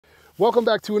Welcome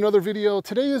back to another video.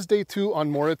 Today is day 2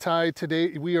 on Morotai.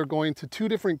 Today we are going to 2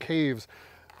 different caves.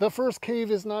 The first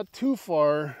cave is not too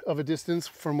far of a distance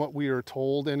from what we are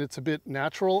told, and it's a bit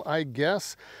natural, I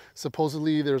guess.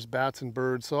 Supposedly there's bats and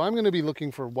birds, so I'm going to be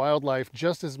looking for wildlife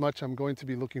just as much I'm going to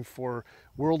be looking for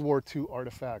World War II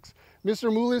artifacts.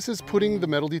 Mr. Mulis is putting the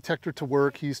metal detector to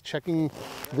work. He's checking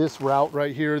this route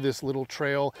right here, this little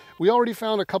trail. We already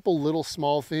found a couple little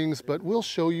small things, but we'll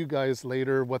show you guys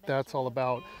later what that's all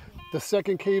about. The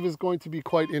second cave is going to be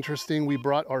quite interesting. We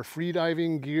brought our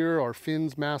freediving gear, our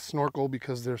fins, mask, snorkel,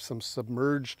 because there's some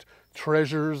submerged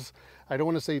treasures. I don't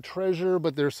want to say treasure,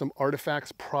 but there's some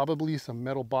artifacts, probably some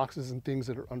metal boxes and things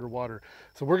that are underwater.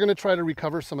 So we're going to try to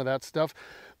recover some of that stuff.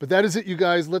 But that is it, you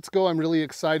guys. Let's go. I'm really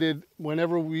excited.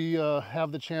 Whenever we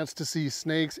have the chance to see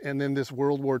snakes, and then this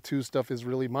World War II stuff is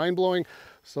really mind-blowing.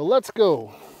 So let's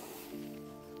go.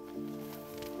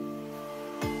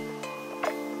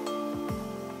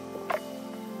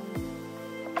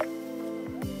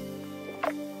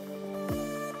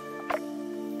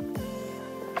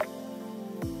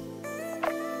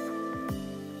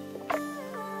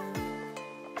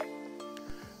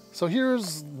 So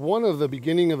here's one of the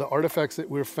beginning of the artifacts that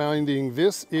we're finding.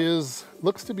 This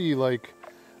looks to be like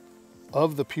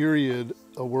of the period,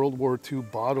 a World War II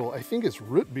bottle. I think it's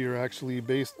root beer actually,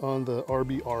 based on the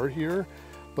RBR here,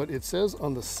 but it says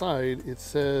on the side, it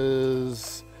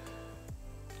says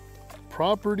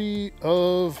property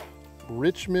of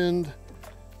Richmond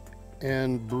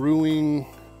and Brewing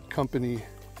Company,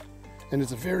 and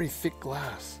it's a very thick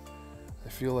glass. I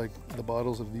feel like the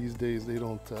bottles of these days, they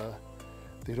don't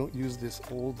use this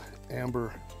old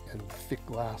amber and thick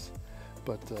glass,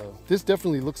 but this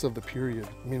definitely looks of the period.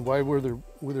 I mean, why would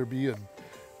there be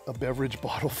a beverage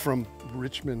bottle from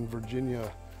Richmond,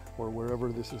 Virginia, or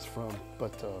wherever this is from?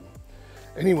 But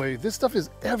anyway, this stuff is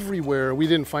everywhere. We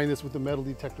didn't find this with the metal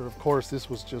detector, of course. This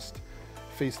was just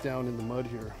face down in the mud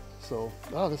here. So,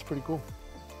 that's pretty cool.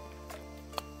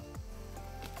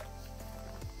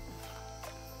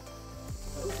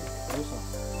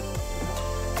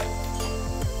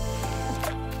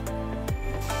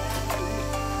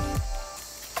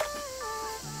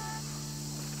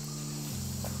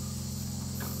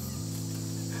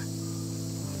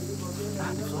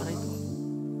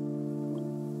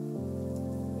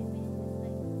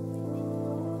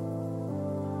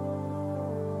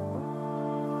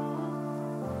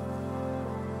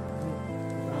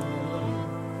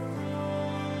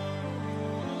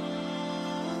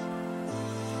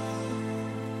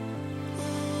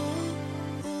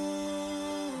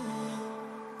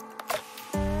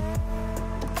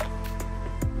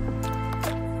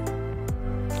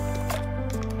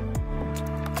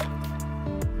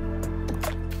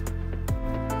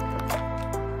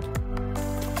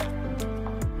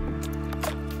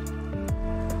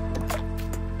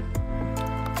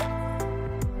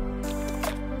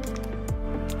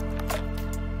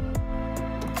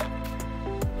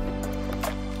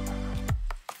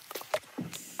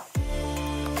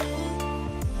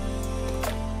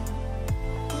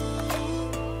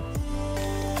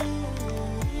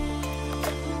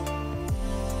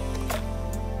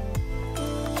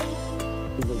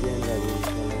 Bagian dari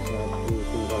salah satu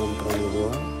tunggangan pramuka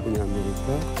punya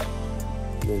Amerika,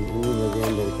 dan ini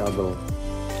bagian dari kabel.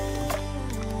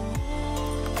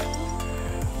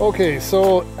 Okay,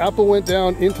 so Apple went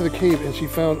down into the cave and she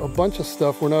found a bunch of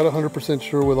stuff. We're not 100%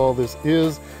 sure what all this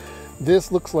is.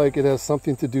 This looks like it has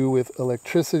something to do with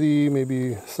electricity,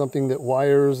 maybe something that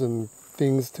wires and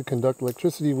things to conduct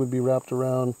electricity would be wrapped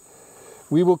around.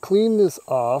 We will clean this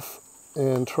off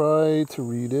and try to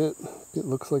read it. It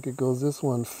looks like it goes this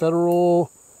one. Federal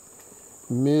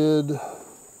Mid.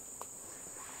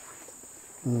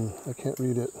 I can't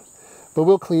read it. But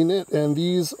we'll clean it. And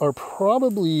these are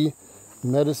probably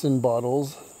medicine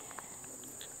bottles.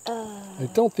 I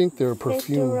don't think they're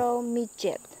perfume. Federal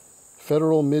Midget.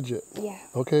 Federal Midget. Yeah.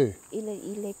 Okay.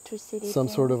 Electricity. Some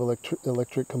sort of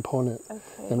electric component.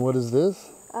 Okay. And what is this?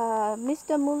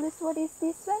 Mr. Mulis, what is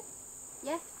this one?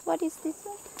 Yeah. What is this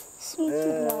one? He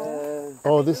should know.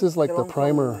 Oh, this is like the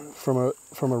primer from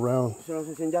a round.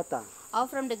 Oh,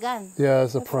 from the gun. Yeah,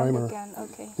 it's a primer. From the gun.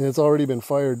 Okay. And it's already been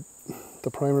fired.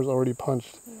 The primer's already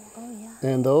punched. Yeah. Oh yeah.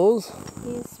 And those?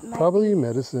 Probably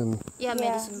medicine. Yeah,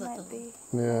 medicine bottle.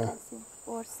 Yeah. Medicine.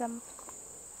 Or some.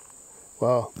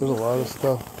 Wow, there's a lot of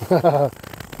stuff.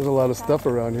 There's a lot of stuff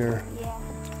around here. Yeah.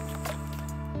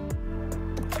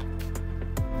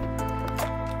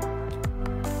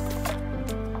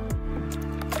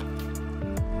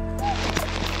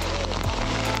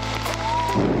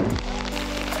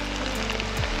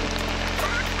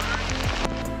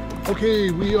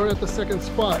 Okay, we are at the second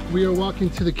spot. We are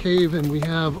walking to the cave and we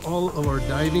have all of our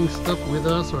diving stuff with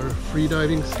us, our free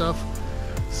diving stuff.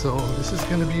 So this is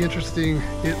gonna be interesting.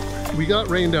 We got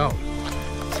rained out,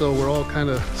 so we're all kind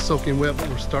of soaking wet, but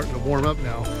we're starting to warm up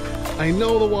now. I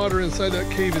know the water inside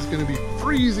that cave is gonna be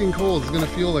freezing cold. It's gonna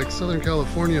feel like Southern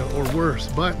California or worse,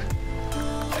 but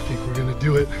I think we're gonna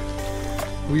do it.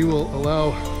 We will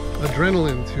allow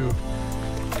adrenaline to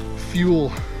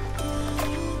fuel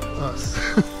us.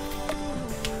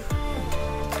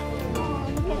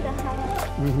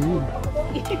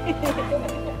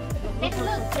 Let's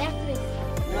look,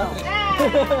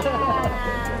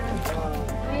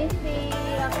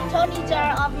 Tony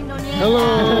Jar of Indonesia.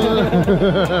 Hello.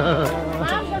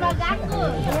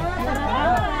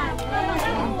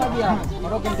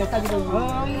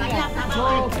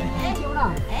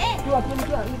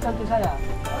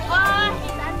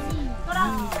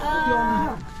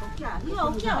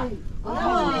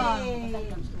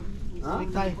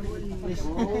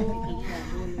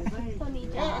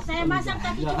 Saya masak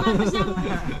tadi cuma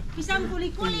pisang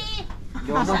kuli-kuli.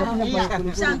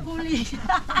 Pisang kuli.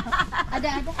 And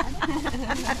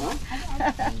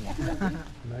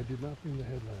I did not bring the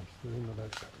headlamps. They're in the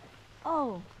backpack.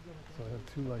 Oh. So I have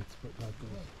 2 lights, but not those.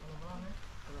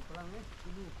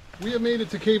 We have made it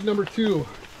to cave number 2.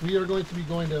 We are going to be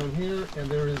going down here, and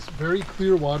there is very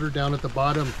clear water down at the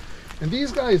bottom. And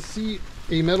these guys see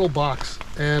a metal box,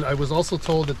 and I was also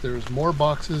told that there's more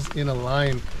boxes in a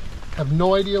line. Have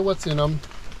no idea what's in them,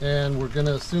 and we're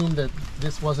gonna assume that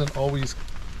this wasn't always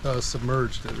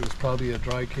submerged. It was probably a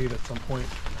dry cave at some point.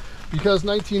 Because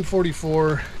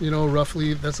 1944, you know,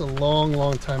 roughly, that's a long,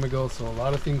 long time ago, so a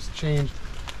lot of things changed.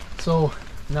 So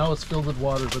now it's filled with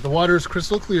water, but the water is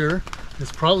crystal clear.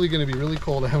 It's probably gonna be really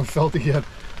cold. I haven't felt it yet,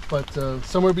 but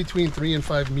somewhere between 3 and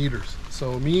 5 meters.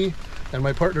 So me and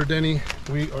my partner Denny,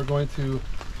 we are going to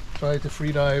try to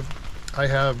free dive. I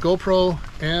have GoPro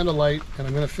and a light, and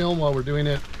I'm going to film while we're doing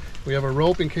it. We have a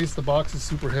rope in case the box is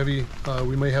super heavy.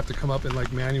 We may have to come up and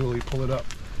like manually pull it up.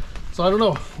 So I don't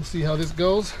know. We'll see how this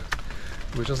goes.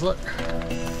 Wish us luck.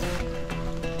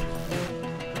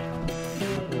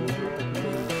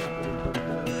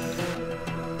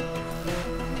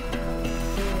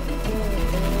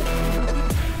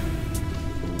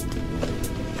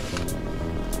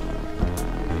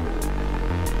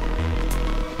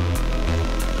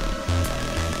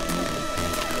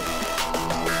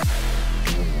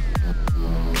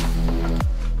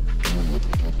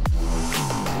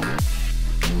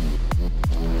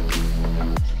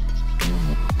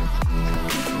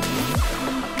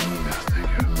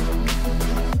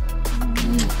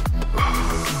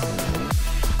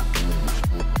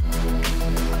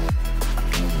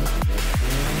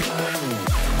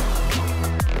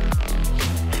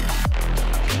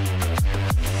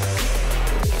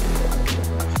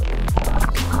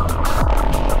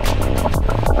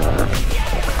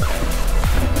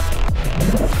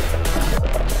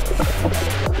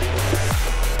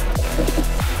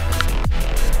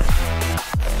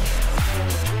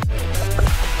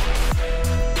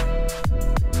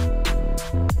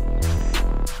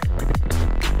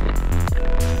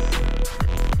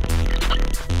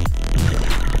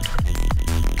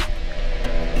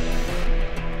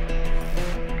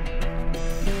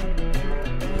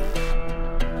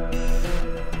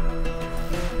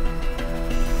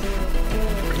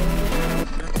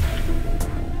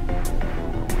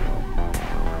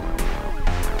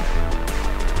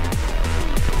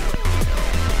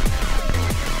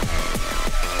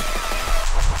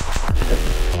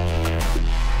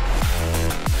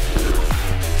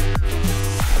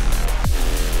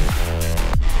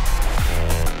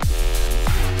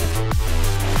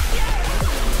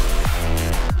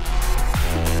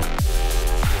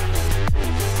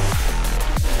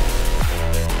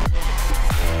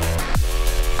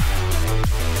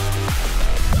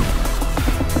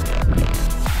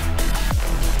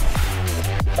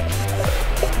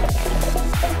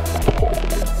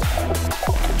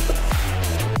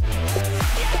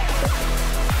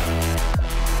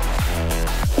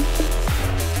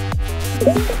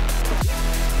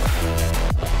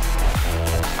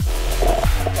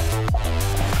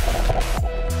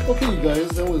 Okay, you guys,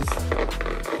 that was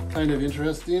kind of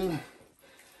interesting.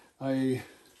 I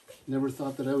never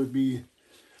thought that I would be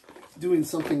doing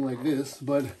something like this,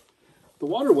 but the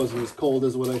water wasn't as cold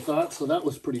as what I thought, so that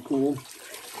was pretty cool.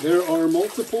 There are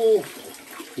multiple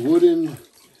wooden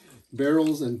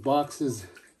barrels and boxes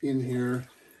in here,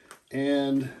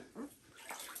 and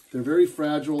they're very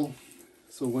fragile,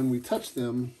 so when we touch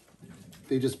them,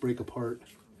 they just break apart.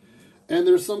 And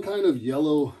there's some kind of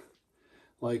yellow,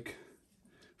 like,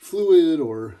 fluid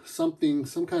or something,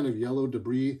 some kind of yellow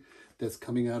debris that's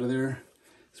coming out of there.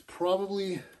 It's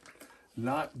probably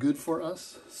not good for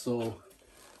us, so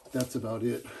that's about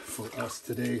it for us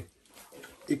today.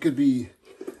 It could be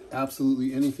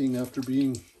absolutely anything after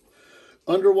being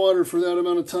underwater for that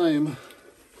amount of time.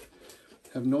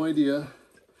 Have no idea.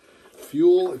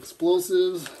 Fuel,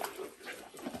 explosives,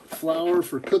 flour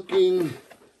for cooking,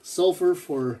 sulfur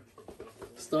for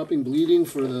stopping bleeding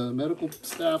for the medical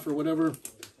staff or whatever.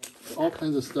 All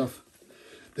kinds of stuff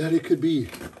that it could be.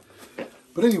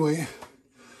 But anyway,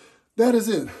 that is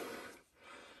it.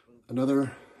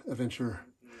 Another adventure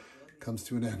comes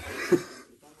to an end.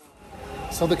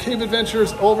 So the cave adventure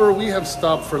is over. We have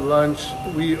stopped for lunch.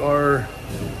 We are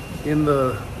in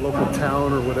the local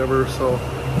town or whatever, so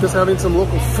just having some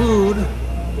local food.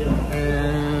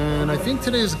 And I think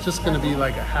today is just going to be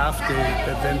like a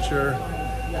half-day adventure.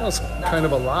 That's kind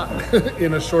of a lot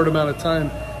in a short amount of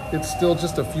time. It's still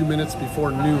just a few minutes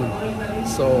before noon.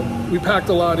 So we packed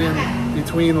a lot in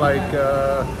between like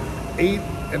 8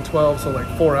 and 12, so like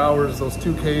 4 hours, those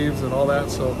 2 caves and all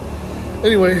that. So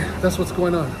anyway, that's what's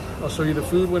going on. I'll show you the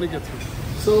food when it gets here.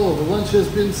 So the lunch has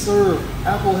been served.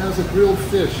 Apple has a grilled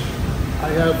fish.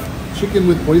 I have chicken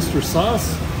with oyster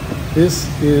sauce. This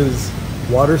is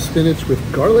water spinach with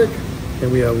garlic.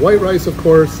 And we have white rice, of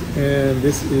course. And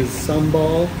this is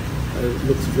sambal. It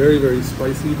looks very, very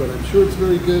spicy, but I'm sure it's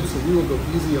very good, so we will go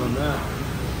easy on that.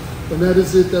 And that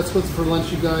is it. That's what's for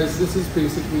lunch, you guys. This is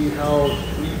basically how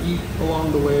we eat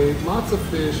along the way. Lots of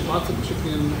fish, lots of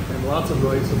chicken, and lots of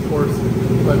rice, of course.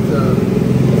 But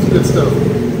it's good stuff.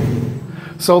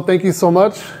 So thank you so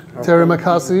much, Terima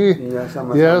kasih.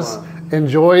 Yes,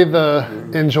 enjoy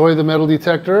the metal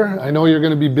detector. I know you're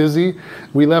going to be busy.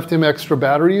 We left him extra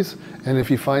batteries, and if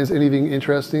he finds anything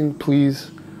interesting,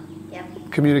 please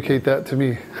communicate that to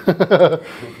me.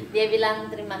 Dia bilang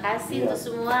terima kasih untuk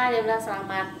semua. Dia bilang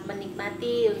selamat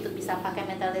menikmati untuk bisa pakai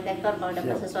metal detector. Kalau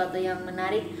dapat sesuatu yang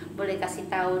menarik, boleh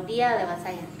kasih tahu dia lewat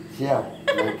saya. Siap.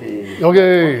 Nanti.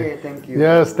 Okay. Thank you.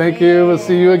 Yes, thank you. We'll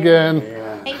see you again.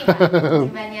 Thank you, Pak. Terima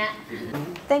kasih banyak.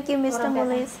 Thank you, Mr.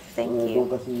 Mulis. Thank you.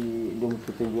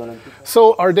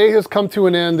 So our day has come to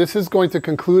an end. This is going to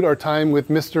conclude our time with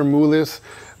Mr. Mulis.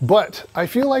 But I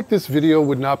feel like this video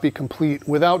would not be complete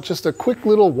without just a quick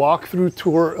little walkthrough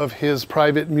tour of his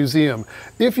private museum.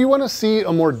 If you want to see a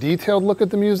more detailed look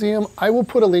at the museum, I will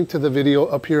put a link to the video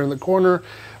up here in the corner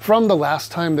from the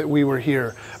last time that we were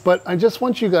here. But I just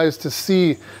want you guys to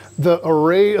see the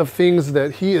array of things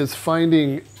that he is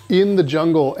finding in the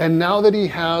jungle. And now that he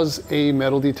has a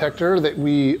metal detector that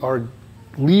we are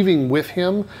leaving with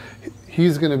him,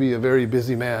 he's going to be a very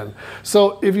busy man.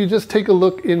 So if you just take a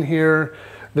look in here,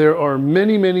 there are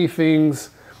many, many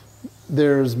things.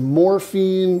 There's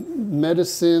morphine,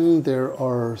 medicine, there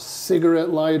are cigarette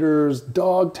lighters,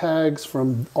 dog tags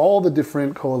from all the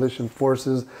different coalition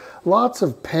forces, lots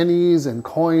of pennies and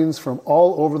coins from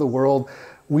all over the world.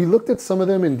 We looked at some of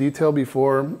them in detail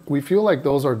before. We feel like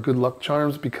those are good luck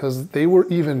charms because they were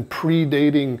even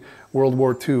predating World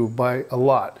War II by a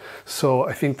lot. So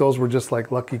I think those were just like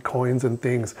lucky coins and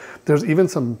things. There's even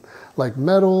some like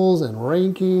medals and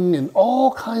ranking and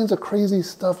all kinds of crazy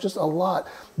stuff, just a lot.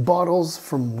 Bottles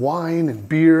from wine and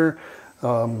beer,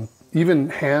 even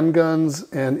handguns.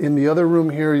 And in the other room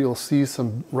here, you'll see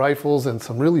some rifles and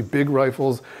some really big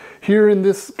rifles. Here in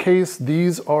this case,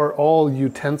 these are all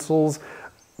utensils.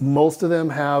 Most of them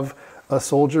have a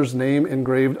soldier's name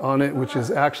engraved on it, which is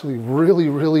actually really,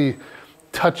 really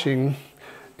touching.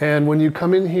 And when you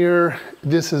come in here,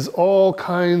 this is all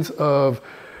kinds of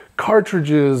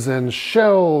cartridges and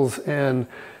shells and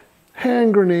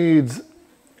hand grenades,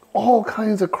 all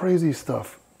kinds of crazy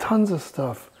stuff, tons of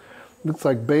stuff. Looks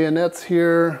like bayonets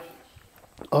here.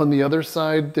 On the other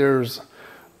side, there's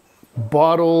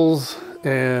bottles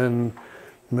and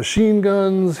machine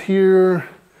guns here,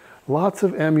 lots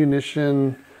of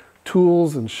ammunition,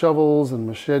 tools and shovels and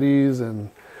machetes and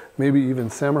maybe even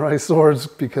samurai swords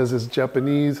because it's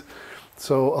Japanese.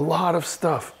 So a lot of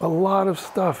stuff, a lot of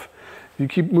stuff. You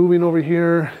keep moving over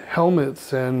here,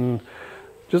 helmets and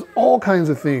just all kinds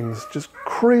of things, just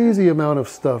crazy amount of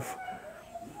stuff.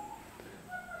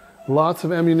 Lots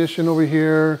of ammunition over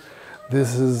here.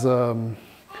 This is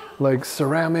like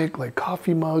ceramic, like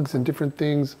coffee mugs and different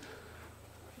things.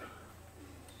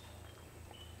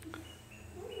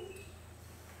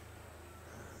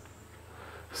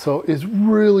 So it's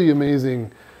really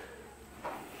amazing.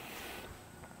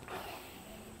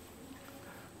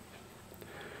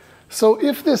 So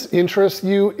if this interests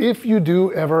you, if you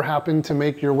do ever happen to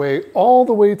make your way all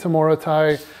the way to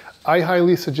Morotai, I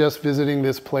highly suggest visiting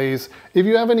this place. If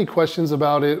you have any questions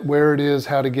about it, where it is,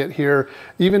 how to get here,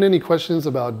 even any questions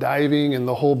about diving and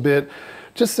the whole bit,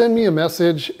 just send me a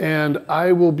message and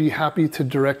I will be happy to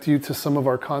direct you to some of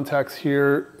our contacts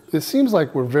here. It seems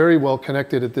like we're very well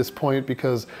connected at this point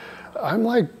because I'm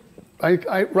like,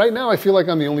 right now I feel like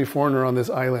I'm the only foreigner on this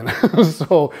island.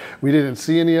 So we didn't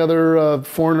see any other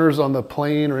foreigners on the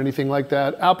plane or anything like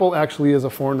that. Apple actually is a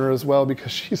foreigner as well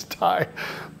because she's Thai.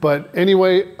 But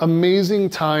anyway,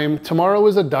 amazing time. Tomorrow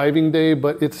is a diving day,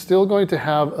 but it's still going to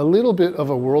have a little bit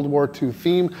of a World War II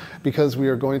theme because we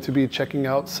are going to be checking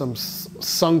out some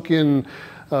sunken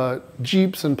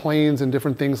jeeps and planes and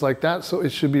different things like that. So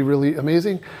it should be really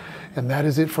amazing. And that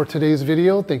is it for today's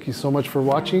video. Thank you so much for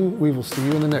watching. We will see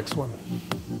you in the next one.